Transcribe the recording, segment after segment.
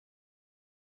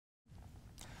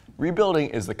Rebuilding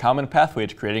is the common pathway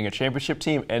to creating a championship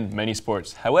team in many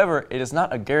sports. However, it is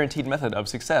not a guaranteed method of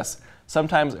success.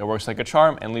 Sometimes it works like a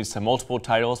charm and leads to multiple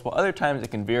titles, while other times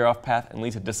it can veer off path and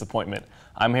lead to disappointment.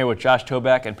 I'm here with Josh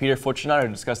Toback and Peter Fortunato to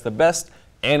discuss the best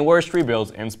and worst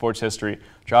rebuilds in sports history.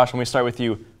 Josh, let me start with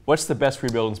you. What's the best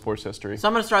rebuild in sports history? So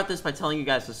I'm going to start this by telling you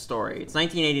guys a story. It's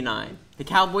 1989. The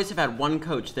Cowboys have had one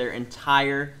coach their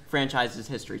entire franchise's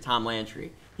history, Tom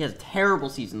Landry. He has a terrible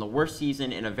season, the worst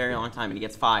season in a very long time, and he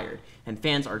gets fired. And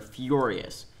fans are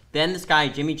furious. Then this guy,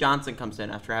 Jimmy Johnson, comes in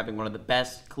after having one of the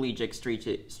best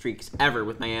collegiate streaks ever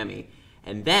with Miami.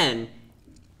 And then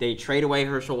they trade away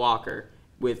Herschel Walker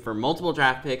for multiple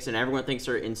draft picks, and everyone thinks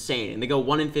they're insane. And they go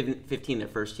 1-15 their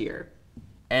first year.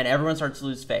 And everyone starts to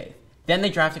lose faith. Then they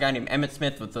draft a guy named Emmitt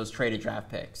Smith with those traded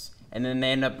draft picks. And then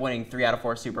they end up winning 3 out of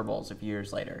 4 Super Bowls a few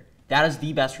years later. That is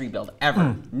the best rebuild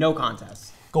ever. No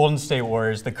contest. Golden State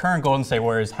Warriors. The current Golden State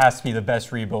Warriors has to be the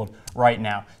best rebuild right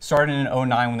now. Started in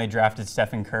 2009 when they drafted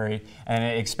Stephen Curry, and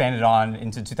it expanded on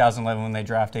into 2011 when they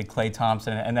drafted Klay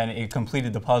Thompson, and then it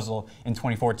completed the puzzle in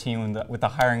 2014 with the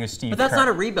hiring of Steve Kerr. But that's not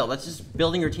a rebuild. That's just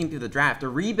building your team through the draft. A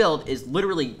rebuild is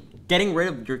literally getting rid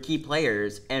of your key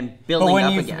players and building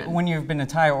up again. When you've been an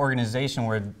entire organization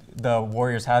where the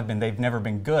Warriors have been, they've never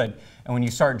been good. And when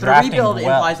you start drafting well, a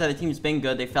rebuild implies that a team's been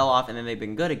good, they fell off, and then they've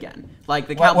been good again. Like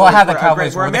the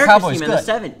Cowboys were America's team in the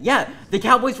 70s. Yeah, the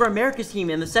Cowboys were America's team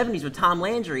in the 70s with Tom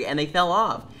Landry, and they fell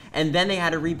off. And then they had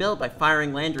to rebuild by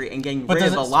firing Landry and getting rid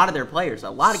of a lot of their players,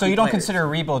 So you don't consider a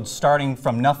rebuild starting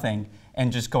from nothing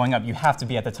and just going up. You have to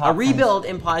be at the top. A rebuild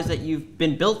implies that you've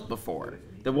been built before.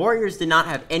 The Warriors did not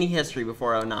have any history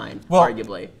before 2009,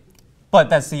 arguably. But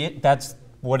that's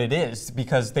what it is,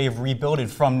 because they've rebuilded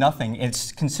from nothing.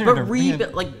 It's considered a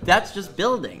rebuild. Like, that's just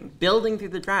building through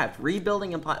the draft.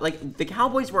 Rebuilding implies, like, the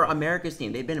Cowboys were America's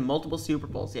team. They've been in multiple Super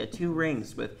Bowls. They had 2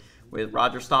 rings with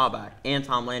Roger Staubach and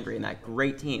Tom Landry and that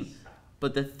great team.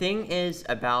 But the thing is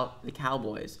about the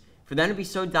Cowboys, for them to be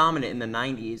so dominant in the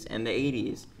 90s and the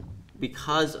 80s,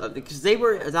 because they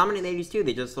were dominant in the 80s too.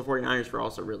 The 49ers were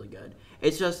also really good.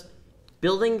 It's just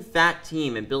building that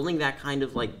team and building that kind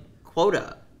of like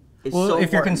quota is so important.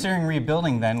 If you're considering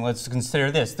rebuilding, then let's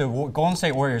consider this. The Golden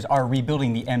State Warriors are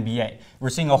rebuilding the NBA. We're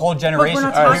seeing a whole generation.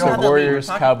 All right, so Warriors,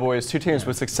 Cowboys, 2 teams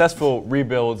with successful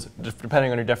rebuilds,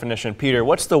 depending on your definition. Peter,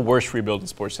 what's the worst rebuild in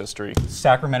sports history?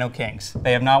 Sacramento Kings.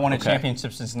 They have not won a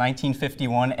championship since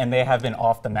 1951, and they have been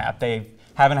off the map. They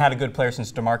haven't had a good player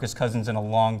since DeMarcus Cousins in a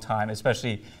long time.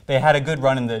 Especially, they had a good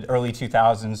run in the early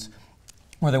 2000s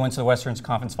where they went to the Western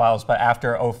Conference Finals, but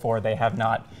after 2004, they have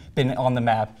not been on the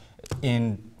map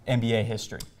in NBA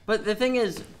history. But the thing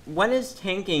is, when is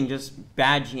tanking just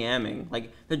bad GMing?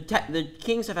 Like, the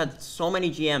Kings have had so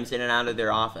many GMs in and out of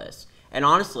their office. And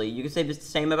honestly, you could say the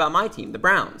same about my team, the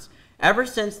Browns. Ever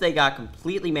since they got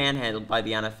completely manhandled by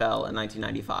the NFL in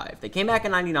 1995, they came back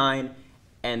in 99,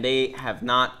 and they have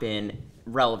not been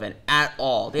relevant at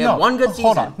all. They had one good season.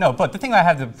 Hold on. No, but the thing I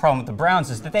have the problem with the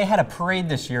Browns is that they had a parade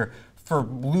this year for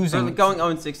losing. They're going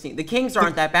 0-16. The Kings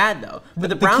aren't that bad, though. But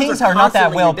the Browns are not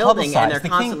that well rebuilding, publicized. And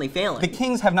they're constantly failing. The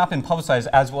Kings have not been publicized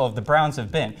as well as the Browns have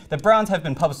been. The Browns have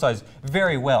been publicized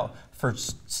very well for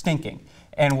stinking.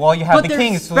 And while you have the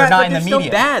Kings, they're not in the media. They're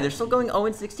still bad. They're still going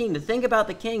 0-16. The thing about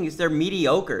the Kings, they're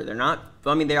mediocre. They're not.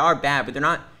 I mean, they are bad, but they're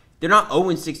not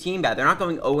 0-16 bad. They're not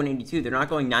going 0-82. They're not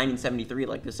going 9-73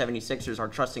 like the 76ers are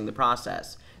trusting the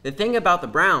process. The thing about the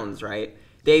Browns, right?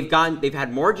 They've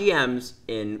had more GMs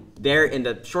in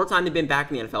the short time they've been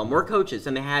back in the NFL, more coaches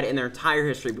than they had in their entire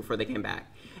history before they came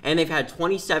back. And they've had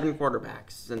 27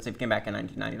 quarterbacks since they came back in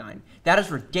 1999. That is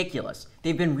ridiculous.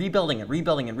 They've been rebuilding and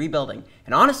rebuilding and rebuilding.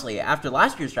 And honestly, after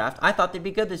last year's draft, I thought they'd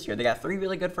be good this year. They got 3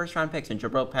 really good first-round picks in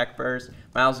Jabril Peppers,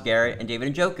 Myles Garrett, and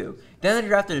David Njoku. Then they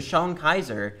drafted Deshaun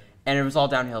Kaiser, and it was all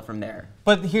downhill from there.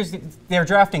 But they're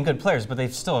drafting good players, but they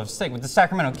still have sick. With the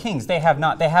Sacramento Kings, they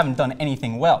haven't done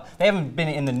anything well. They haven't been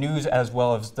in the news as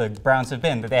well as the Browns have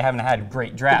been, but they haven't had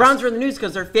great drafts. The Browns are in the news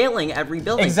because they're failing at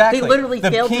rebuilding. Exactly. They literally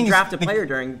failed to draft a player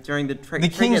during the trade. The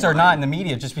Kings are not in the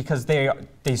media just because they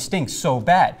stink so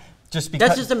bad.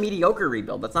 That's just a mediocre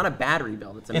rebuild. That's not a bad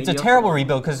rebuild. It's a terrible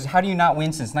rebuild because how do you not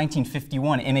win since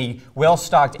 1951 in a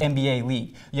well-stocked NBA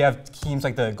league? You have teams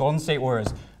like the Golden State Warriors,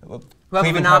 who have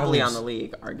a monopoly on the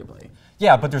league, arguably.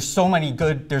 Yeah, but there's so much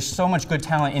good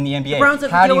talent in the NBA. The Browns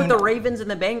have to deal with the Ravens and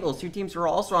the Bengals, 2 teams who are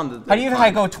also on the How do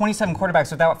you go 27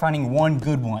 quarterbacks without finding one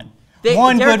good one?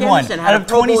 Derek Henderson had a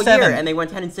Pro Bowl year, and they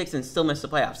went 10-6 and still missed the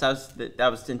playoffs.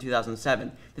 That was in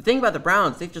 2007. The thing about the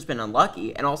Browns, they've just been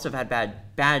unlucky and also have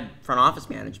had bad front office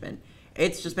management.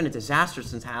 It's just been a disaster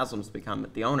since Haslam's become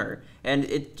the owner, and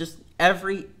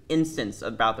every instance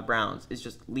about the Browns is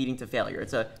just leading to failure.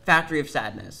 It's a factory of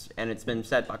sadness, and it's been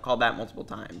called that multiple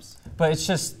times. But it's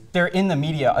just they're in the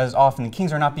media as often. The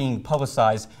Kings are not being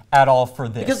publicized at all for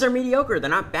this. Because they're mediocre. They're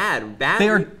not bad. They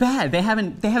are bad. They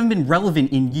haven't been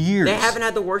relevant in years. They haven't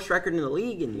had the worst record in the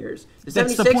league in years. The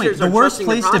That's 76ers the point. The are worst trusting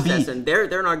place the process, to be. And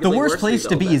they're not the worst place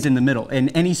to be is in the middle in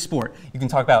any sport. You can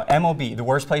talk about MLB. The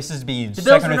worst places to be the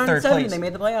second Bills or third were 9-7. place. They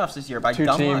made the playoffs this year by Two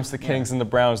dumb teams, luck. the Kings and the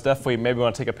Browns, definitely maybe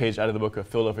want to take a page out of the book of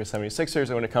Philadelphia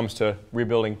 76ers when it comes to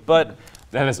rebuilding. But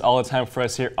that is all the time for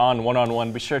us here on One on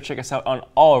One. Be sure to check us out on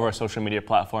all of our social media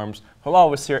platforms. From all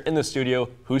of us here in the studio,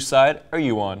 whose side are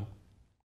you on?